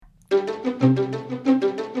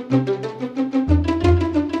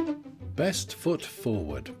Best foot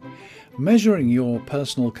forward. Measuring your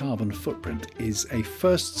personal carbon footprint is a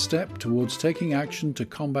first step towards taking action to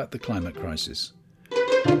combat the climate crisis.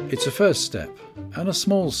 It's a first step and a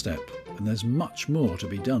small step, and there's much more to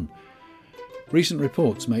be done. Recent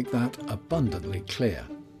reports make that abundantly clear.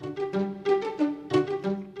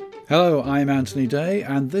 Hello, I'm Anthony Day,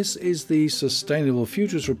 and this is the Sustainable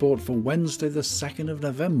Futures Report for Wednesday the 2nd of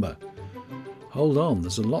November. Hold on,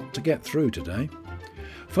 there's a lot to get through today.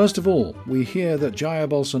 First of all, we hear that Jair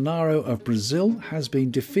Bolsonaro of Brazil has been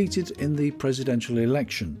defeated in the presidential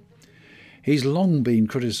election. He's long been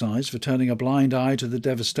criticised for turning a blind eye to the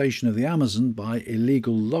devastation of the Amazon by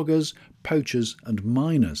illegal loggers, poachers and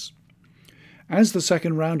miners. As the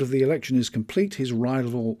second round of the election is complete, his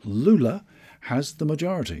rival Lula has the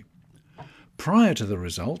majority. Prior to the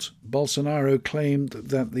result, Bolsonaro claimed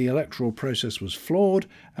that the electoral process was flawed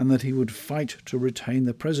and that he would fight to retain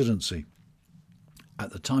the presidency.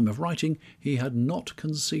 At the time of writing, he had not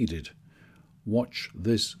conceded. Watch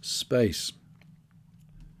this space.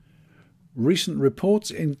 Recent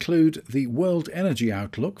reports include the World Energy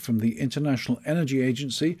Outlook from the International Energy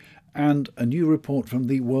Agency and a new report from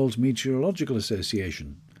the World Meteorological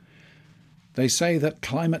Association. They say that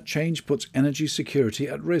climate change puts energy security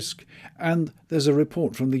at risk, and there's a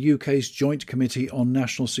report from the UK's Joint Committee on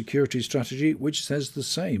National Security Strategy which says the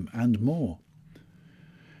same and more.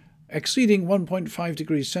 Exceeding 1.5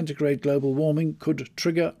 degrees centigrade global warming could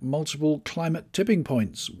trigger multiple climate tipping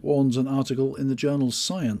points, warns an article in the journal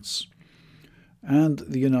Science. And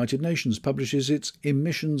the United Nations publishes its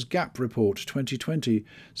Emissions Gap Report 2020,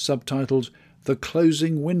 subtitled The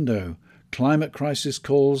Closing Window: Climate Crisis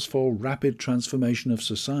Calls for Rapid Transformation of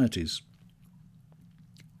Societies.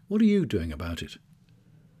 What are you doing about it?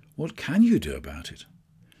 What can you do about it?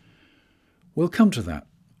 We'll come to that,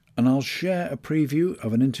 and I'll share a preview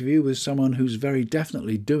of an interview with someone who's very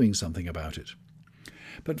definitely doing something about it.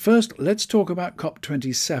 But first, let's talk about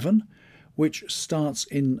COP27, which starts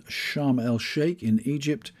in Sharm el-Sheikh in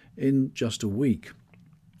Egypt in just a week.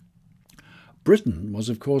 Britain was,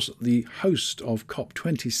 of course, the host of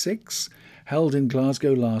COP26, held in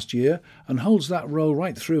Glasgow last year, and holds that role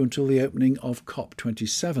right through until the opening of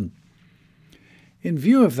COP27. In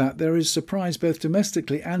view of that, there is surprise both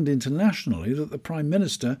domestically and internationally that the Prime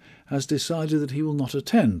Minister has decided that he will not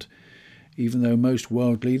attend, even though most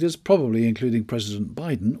world leaders, probably including President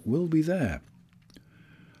Biden, will be there.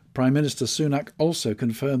 Prime Minister Sunak also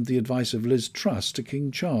confirmed the advice of Liz Truss to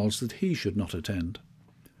King Charles that he should not attend.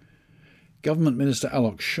 Government Minister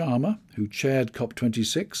Alok Sharma, who chaired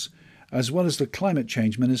COP26, as well as the Climate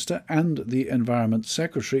Change Minister and the Environment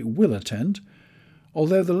Secretary, will attend,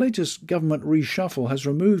 although the latest government reshuffle has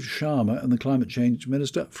removed Sharma and the Climate Change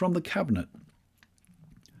Minister from the Cabinet.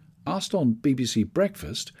 Asked on BBC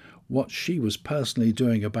Breakfast what she was personally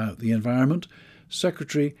doing about the environment,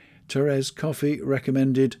 Secretary Therese Coffey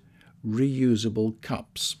recommended reusable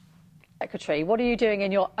cups. Secretary, what are you doing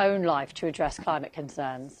in your own life to address climate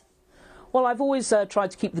concerns? Well, I've always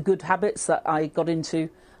tried to keep the good habits that I got into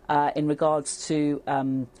in regards to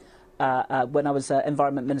when I was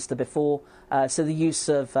Environment Minister before. So the use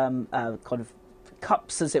of kind of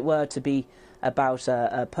cups, as it were, to be about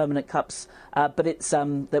permanent cups, but it's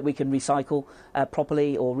that we can recycle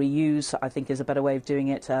properly or reuse, I think, is a better way of doing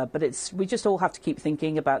it. But we just all have to keep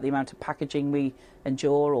thinking about the amount of packaging we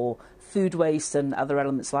endure, or food waste and other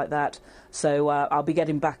elements like that. So I'll be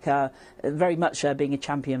getting back very much being a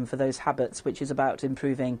champion for those habits, which is about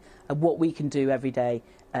improving what we can do every day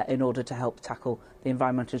in order to help tackle the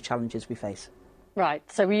environmental challenges we face. Right,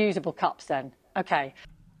 so reusable cups then. OK.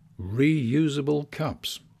 Reusable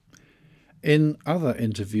cups. In other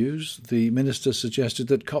interviews, the Minister suggested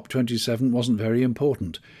that COP27 wasn't very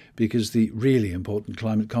important because the really important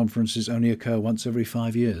climate conferences only occur once every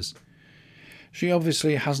 5 years. She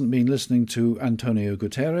obviously hasn't been listening to Antonio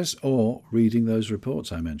Guterres or reading those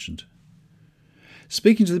reports I mentioned.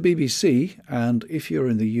 Speaking to the BBC, and if you're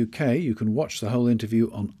in the UK, you can watch the whole interview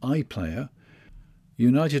on iPlayer,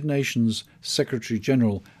 United Nations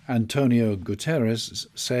Secretary-General Antonio Guterres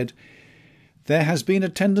said, "There has been a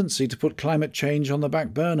tendency to put climate change on the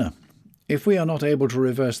back burner. If we are not able to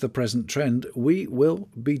reverse the present trend, we will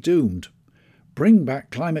be doomed. Bring back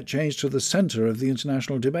climate change to the centre of the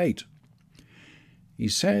international debate." He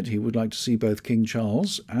said he would like to see both King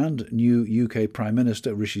Charles and new UK Prime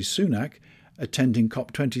Minister Rishi Sunak attending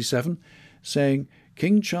COP27, saying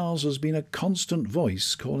King Charles has been a constant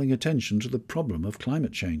voice calling attention to the problem of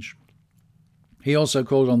climate change. He also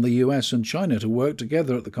called on the US and China to work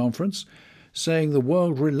together at the conference, saying the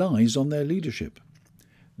world relies on their leadership.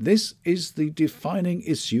 This is the defining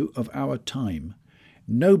issue of our time.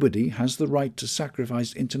 Nobody has the right to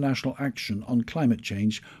sacrifice international action on climate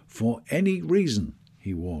change for any reason,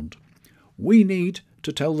 he warned. We need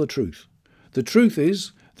to tell the truth. The truth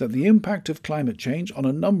is that the impact of climate change on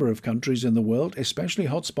a number of countries in the world, especially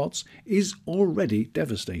hotspots, is already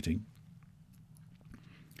devastating.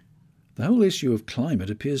 The whole issue of climate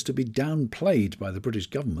appears to be downplayed by the British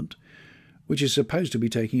government, which is supposed to be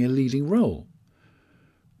taking a leading role.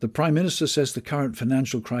 The Prime Minister says the current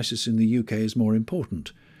financial crisis in the UK is more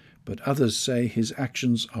important, but others say his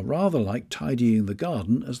actions are rather like tidying the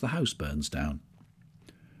garden as the house burns down.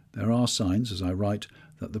 There are signs, as I write,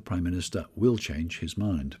 that the Prime Minister will change his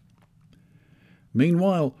mind.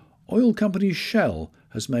 Meanwhile, oil company Shell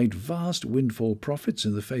has made vast windfall profits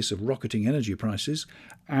in the face of rocketing energy prices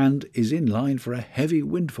and is in line for a heavy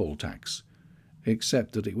windfall tax,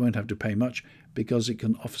 except that it won't have to pay much because it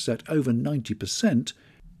can offset over 90%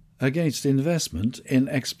 against investment in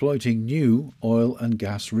exploiting new oil and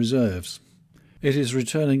gas reserves. It is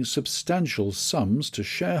returning substantial sums to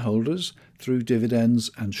shareholders through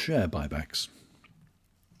dividends and share buybacks.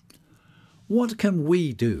 What can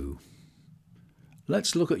we do?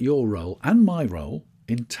 Let's look at your role and my role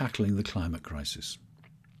in tackling the climate crisis.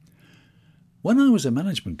 When I was a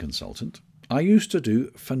management consultant, I used to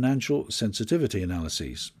do financial sensitivity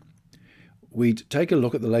analyses. We'd take a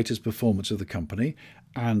look at the latest performance of the company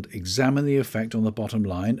and examine the effect on the bottom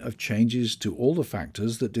line of changes to all the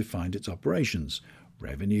factors that defined its operations: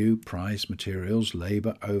 revenue, price, materials,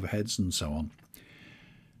 labour, overheads, and so on.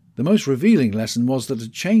 The most revealing lesson was that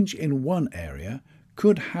a change in one area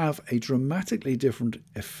could have a dramatically different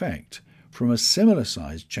effect from a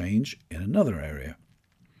similar-sized change in another area.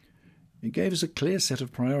 It gave us a clear set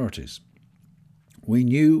of priorities. We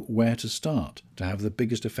knew where to start to have the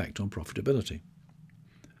biggest effect on profitability.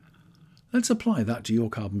 Let's apply that to your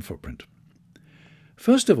carbon footprint.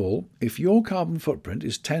 First of all, if your carbon footprint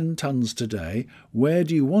is 10 tonnes today, where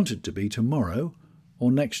do you want it to be tomorrow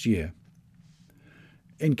or next year?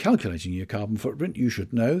 In calculating your carbon footprint, you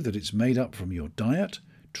should know that it's made up from your diet,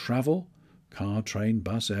 travel, car, train,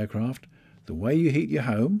 bus, aircraft, the way you heat your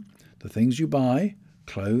home, the things you buy,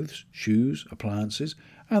 clothes, shoes, appliances,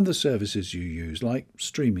 and the services you use, like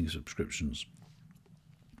streaming subscriptions.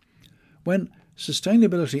 When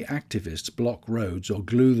sustainability activists block roads or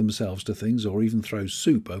glue themselves to things or even throw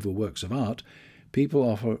soup over works of art, people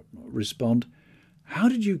often respond, "How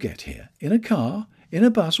did you get here? In a car? In a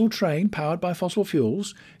bus or train powered by fossil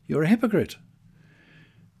fuels? You're a hypocrite."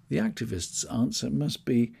 The activists' answer must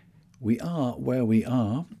be, "We are where we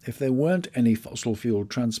are. If there weren't any fossil fuel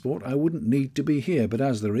transport, I wouldn't need to be here, but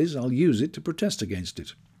as there is, I'll use it to protest against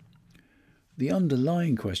it." The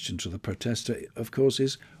underlying question to the protester, of course,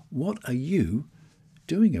 is, what are you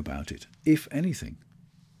doing about it, if anything?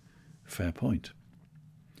 Fair point.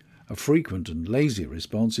 A frequent and lazy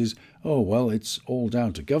response is, "Oh, well, it's all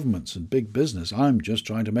down to governments and big business. I'm just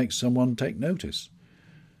trying to make someone take notice."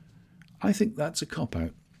 I think that's a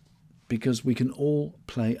cop-out, because we can all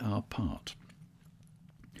play our part.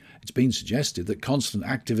 It's been suggested that constant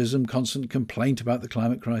activism, constant complaint about the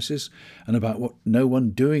climate crisis and about no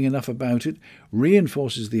one doing enough about it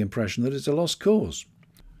reinforces the impression that it's a lost cause.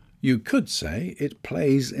 You could say it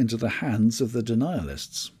plays into the hands of the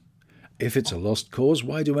denialists. If it's a lost cause,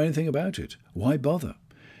 why do anything about it? Why bother?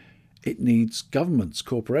 It needs governments,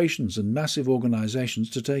 corporations, and massive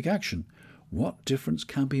organisations to take action. What difference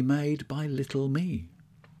can be made by little me?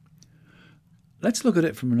 Let's look at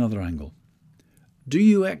it from another angle. Do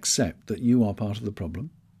you accept that you are part of the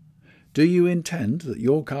problem? Do you intend that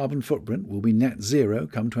your carbon footprint will be net zero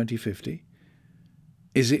come 2050?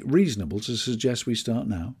 Is it reasonable to suggest we start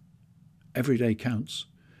now? Every day counts,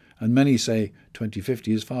 and many say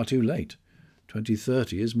 2050 is far too late.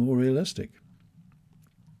 2030 is more realistic.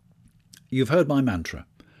 You've heard my mantra,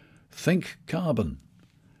 think carbon,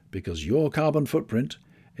 because your carbon footprint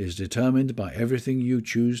is determined by everything you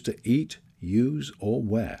choose to eat, use, or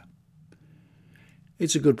wear.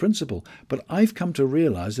 It's a good principle, but I've come to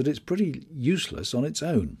realise that it's pretty useless on its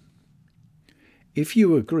own. If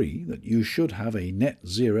you agree that you should have a net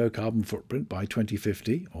zero carbon footprint by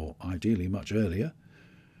 2050, or ideally much earlier,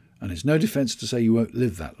 and it's no defence to say you won't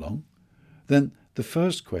live that long, then the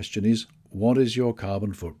first question is, what is your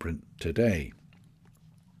carbon footprint today?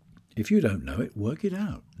 If you don't know it, work it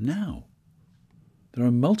out now. There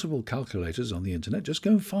are multiple calculators on the internet. Just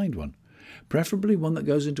go and find one, preferably one that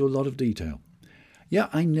goes into a lot of detail. Yeah,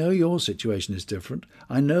 I know your situation is different.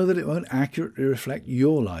 I know that it won't accurately reflect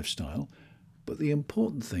your lifestyle, but the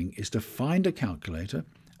important thing is to find a calculator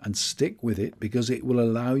and stick with it, because it will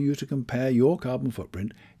allow you to compare your carbon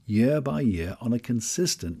footprint year by year on a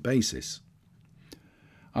consistent basis.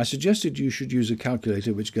 I suggested you should use a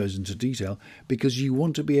calculator which goes into detail because you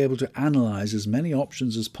want to be able to analyse as many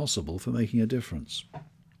options as possible for making a difference.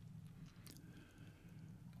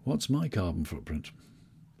 What's my carbon footprint?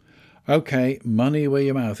 OK, money where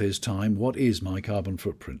your mouth is time. What is my carbon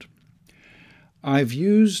footprint? I've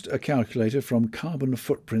used a calculator from Carbon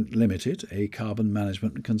Footprint Limited, a carbon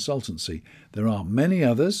management consultancy. There are many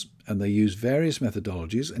others, and they use various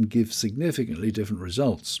methodologies and give significantly different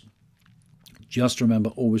results. Just remember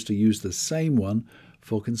always to use the same one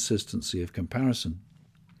for consistency of comparison.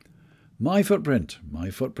 My footprint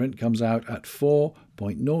comes out at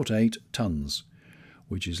 4.08 tonnes,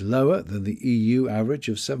 which is lower than the EU average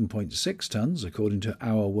of 7.6 tonnes, according to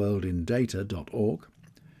ourworldindata.org.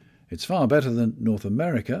 It's far better than North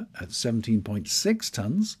America at 17.6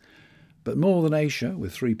 tonnes, but more than Asia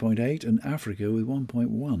with 3.8 and Africa with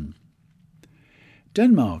 1.1.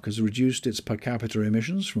 Denmark has reduced its per capita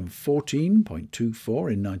emissions from 14.24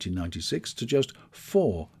 in 1996 to just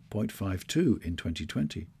 4.52 in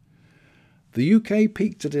 2020. The UK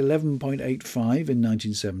peaked at 11.85 in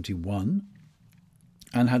 1971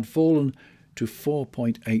 and had fallen to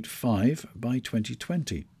 4.85 by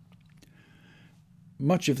 2020.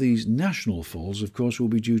 Much of these national falls, of course, will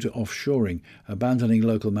be due to offshoring, abandoning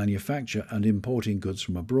local manufacture and importing goods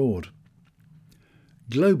from abroad.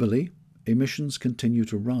 Globally, emissions continue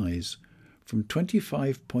to rise from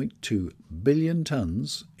 25.2 billion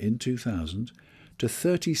tonnes in 2000 to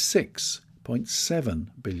 36.7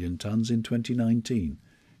 billion tonnes in 2019.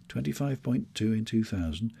 25.2 in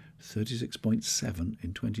 2000, 36.7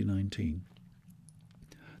 in 2019.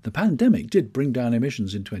 The pandemic did bring down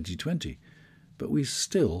emissions in 2020, but we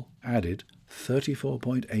still added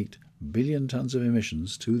 34.8 billion tonnes of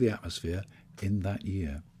emissions to the atmosphere in that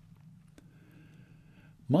year.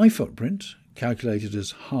 My footprint, calculated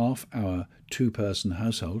as half our two-person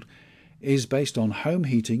household, is based on home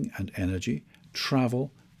heating and energy,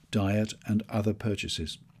 travel, diet and other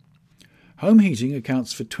purchases. Home heating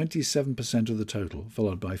accounts for 27% of the total,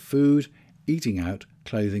 followed by food, eating out,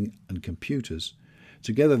 clothing and computers.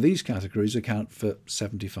 Together these categories account for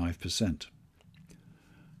 75%.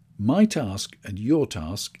 My task and your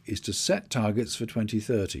task is to set targets for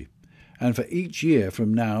 2030 and for each year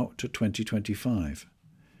from now to 2025.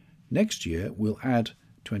 Next year we'll add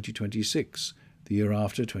 2026, the year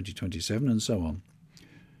after 2027 and so on.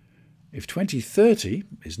 If 2030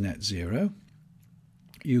 is net zero,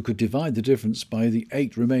 you could divide the difference by the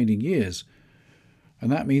 8 remaining years,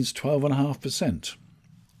 and that means 12.5%,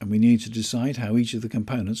 and we need to decide how each of the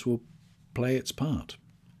components will play its part.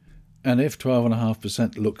 And if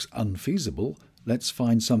 12.5% looks unfeasible, let's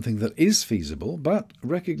find something that is feasible, but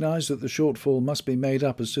recognise that the shortfall must be made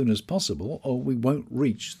up as soon as possible or we won't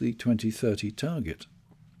reach the 2030 target.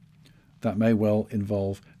 That may well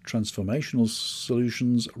involve transformational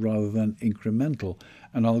solutions rather than incremental,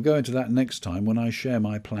 and I'll go into that next time when I share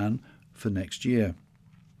my plan for next year.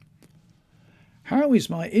 How is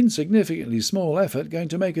my insignificantly small effort going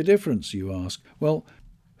to make a difference, you ask? Well,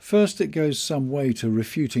 first, it goes some way to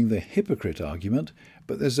refuting the hypocrite argument,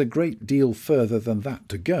 but there's a great deal further than that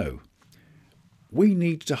to go. We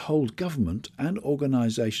need to hold government and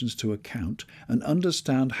organisations to account and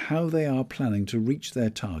understand how they are planning to reach their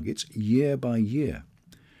targets year by year.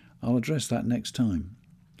 I'll address that next time.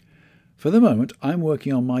 For the moment, I'm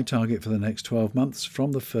working on my target for the next 12 months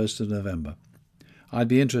from the 1st of November. I'd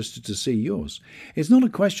be interested to see yours. It's not a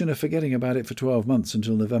question of forgetting about it for 12 months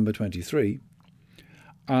until November 23.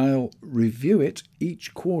 I'll review it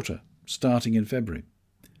each quarter, starting in February.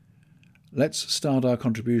 Let's start our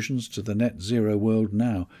contributions to the net zero world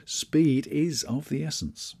now. Speed is of the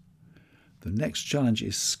essence. The next challenge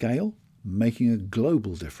is scale, making a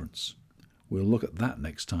global difference. We'll look at that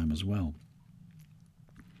next time as well.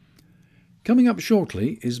 Coming up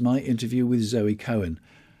shortly is my interview with Zoe Cohen.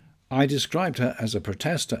 I described her as a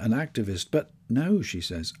protester and activist, but no, she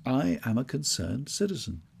says, I am a concerned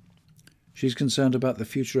citizen. She's concerned about the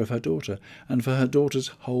future of her daughter and for her daughter's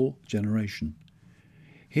whole generation.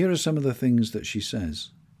 Here are some of the things that she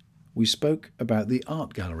says. We spoke about the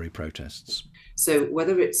art gallery protests. So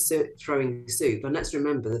whether it's throwing soup, and let's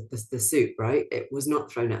remember that the soup, right? It was not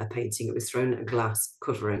thrown at a painting, it was thrown at a glass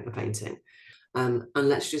covering a painting. And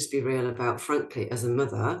let's just be real about, frankly, as a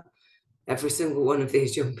mother, every single one of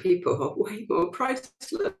these young people are way more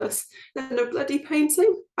priceless than a bloody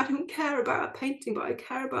painting. I don't care about a painting, but I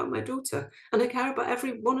care about my daughter. And I care about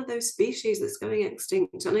every one of those species that's going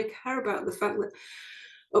extinct. And I care about the fact that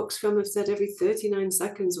Oxfam have said every 39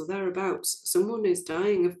 seconds or thereabouts, someone is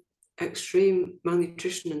dying extreme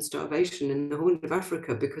malnutrition and starvation in the Horn of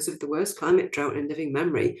Africa because of the worst climate drought in living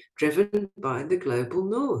memory, driven by the global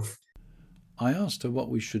north. I asked her what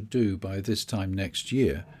we should do by this time next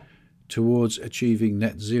year towards achieving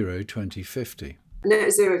net zero 2050.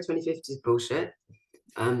 Net zero 2050 is bullshit.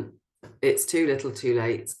 It's too little too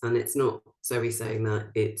late, and it's not Zoe saying that,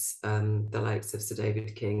 it's the likes of Sir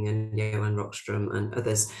David King and Johan Rockström and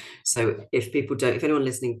others. So if anyone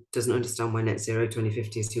listening doesn't understand why net zero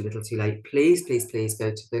 2050 is too little too late, please go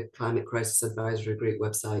to the Climate Crisis Advisory Group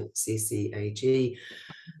website, CCAG.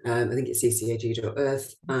 I think it's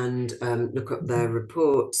ccag.earth, and look up their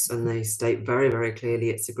reports, and they state very, very clearly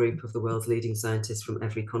it's a group of the world's leading scientists from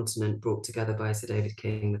every continent brought together by Sir David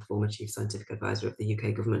King, the former Chief Scientific Advisor of the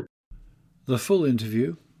UK government. The full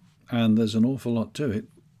interview, and there's an awful lot to it,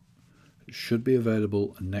 should be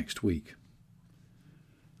available next week.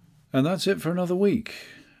 And that's it for another week.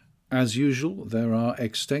 As usual, there are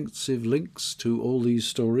extensive links to all these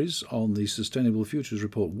stories on the Sustainable Futures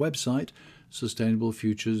Report website,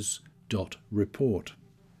 sustainablefutures.report.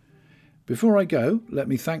 Before I go, let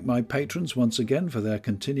me thank my patrons once again for their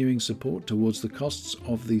continuing support towards the costs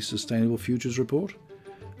of the Sustainable Futures Report.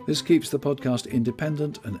 This keeps the podcast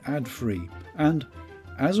independent and ad-free. And,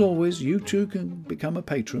 as always, you too can become a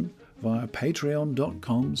patron via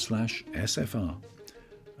patreon.com/SFR.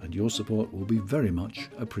 And your support will be very much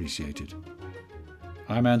appreciated.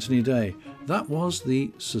 I'm Anthony Day. That was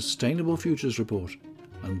the Sustainable Futures Report.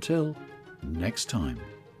 Until next time.